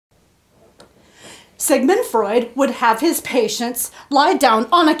Sigmund Freud would have his patients lie down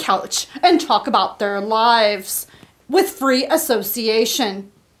on a couch and talk about their lives with free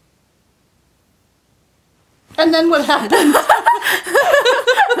association. And then what happened?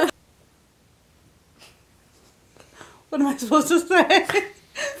 What am I supposed to say?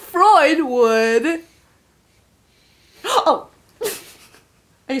 Freud would... Oh!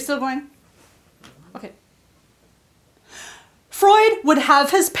 Are you still going? Okay. Freud would have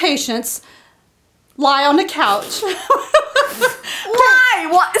his patients lie on a couch. Why?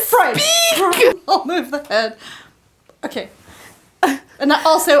 What? Freud. Speak! I'll move the head. Okay. And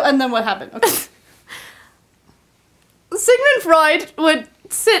also, and then what happened? Okay. Sigmund Freud would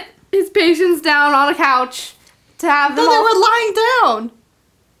sit his patients down on a couch to have them No, they were lying down.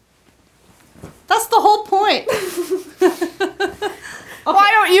 That's the whole point. Okay.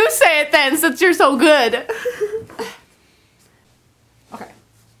 Why don't you say it then, since you're so good? Okay.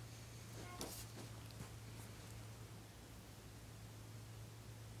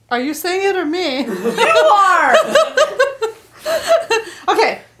 Are you saying it or me? You are!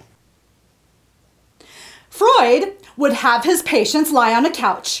 Okay. Freud would have his patients lie on a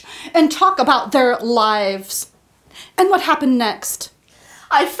couch and talk about their lives. And what happened next?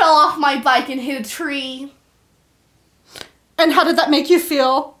 I fell off my bike and hit a tree. And how did that make you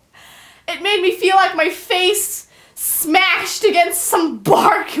feel? It made me feel like my face smashed against some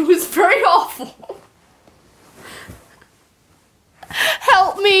bark. It was very awful.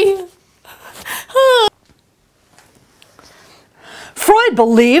 Help me. Freud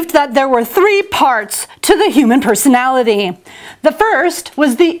believed that there were 3 parts to the human personality. The first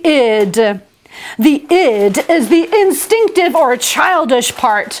was the id. The id is the instinctive or childish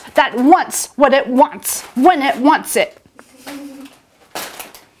part that wants what it wants when it wants it.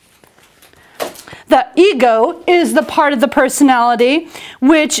 The ego is the part of the personality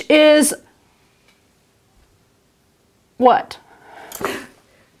which is what?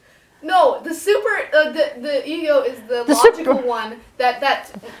 No, the ego is the logical one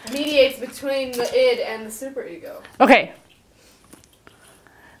that mediates between the id and the superego. Okay.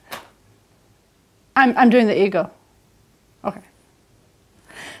 I'm doing the ego. Okay.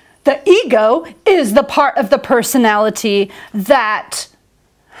 The ego is the part of the personality that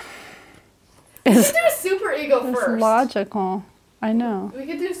We is could do superego first. logical. I know. We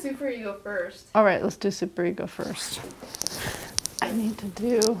could do superego first. All right, let's do superego first. I need to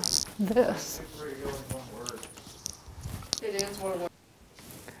do this. It is one word.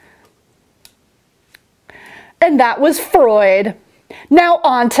 And that was Freud. Now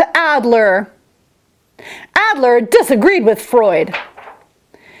on to Adler. Adler disagreed with Freud.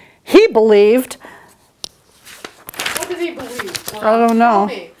 He believed... What did he believe? I don't know.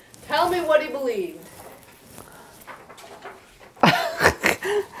 Tell me what he believed.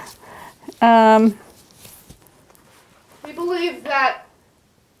 He believed that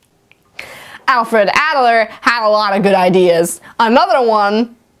Alfred Adler had a lot of good ideas. Another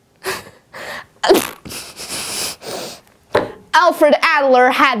one, Alfred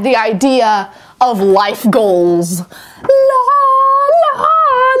Adler had the idea of life goals. La, la,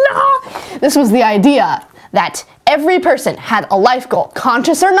 la. This was the idea that every person had a life goal,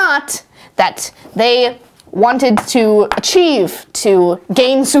 conscious or not, that they wanted to achieve to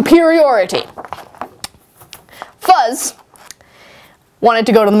gain superiority. Fuzz wanted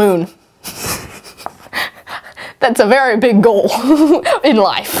to go to the moon. That's a very big goal in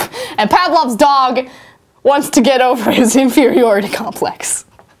life. And Pavlov's dog wants to get over his inferiority complex.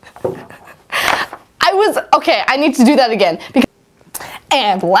 Okay, I need to do that again.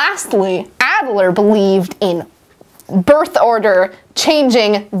 And lastly, Adler believed in birth order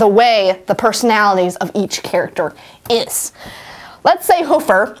changing the way the personalities of each character is. Let's say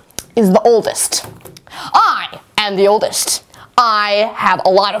Hoofer is the oldest. I am the oldest. I have a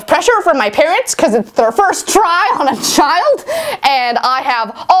lot of pressure from my parents because it's their first try on a child, and I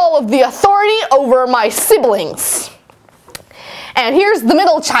have all of the authority over my siblings. And here's the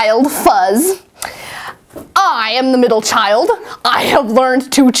middle child, Fuzz. I am the middle child. I have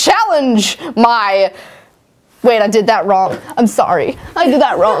learned to challenge my... Wait, I did that wrong. I'm sorry. I did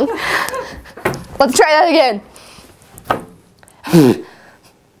that wrong. Let's try that again.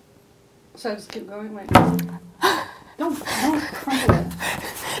 Should I just keep going? Wait. Don't crumble it.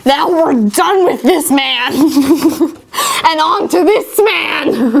 Now we're done with this man. And on to this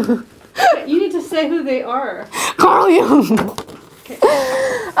man. Wait, you need to say who they are. Carl Jung. Okay.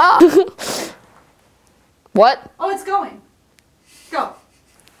 What? Oh, it's going. Go.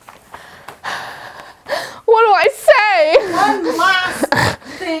 What do I say? One last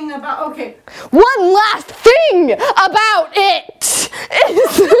thing about... Okay. One last thing about it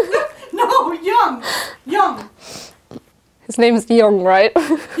is... No, Jung. name's Jung, right?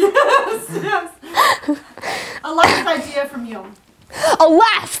 Yes, yes. A last idea from Jung. A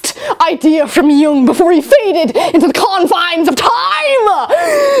last idea from Jung before he faded into the confines of time!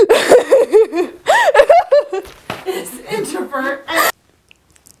 Is introvert.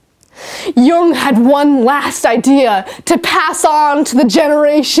 Jung had one last idea to pass on to the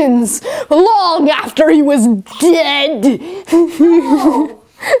generations long after he was dead. No.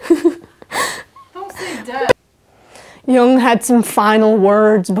 Don't say dead. Jung had some final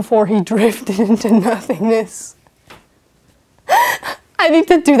words before he drifted into nothingness. I need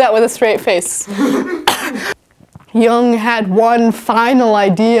to do that with a straight face. Jung had one final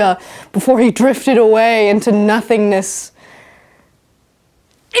idea before he drifted away into nothingness.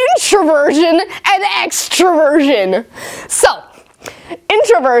 Introversion and extroversion. So,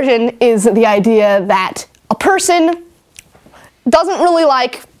 introversion is the idea that a person doesn't really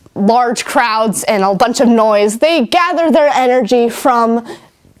like large crowds and a bunch of noise. They gather their energy from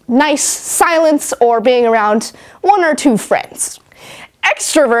nice silence or being around one or two friends.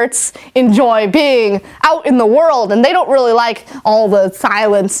 Extroverts enjoy being out in the world, and they don't really like all the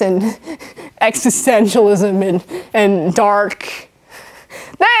silence and existentialism and dark.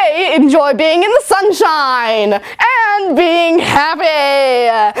 They enjoy being in the sunshine and being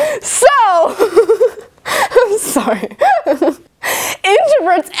happy. So, I'm sorry.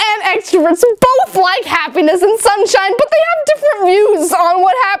 Introverts and extroverts both like happiness and sunshine, but they have different views on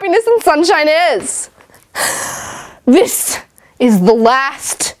what happiness and sunshine is. This is the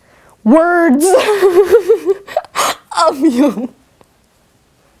last words of Jung.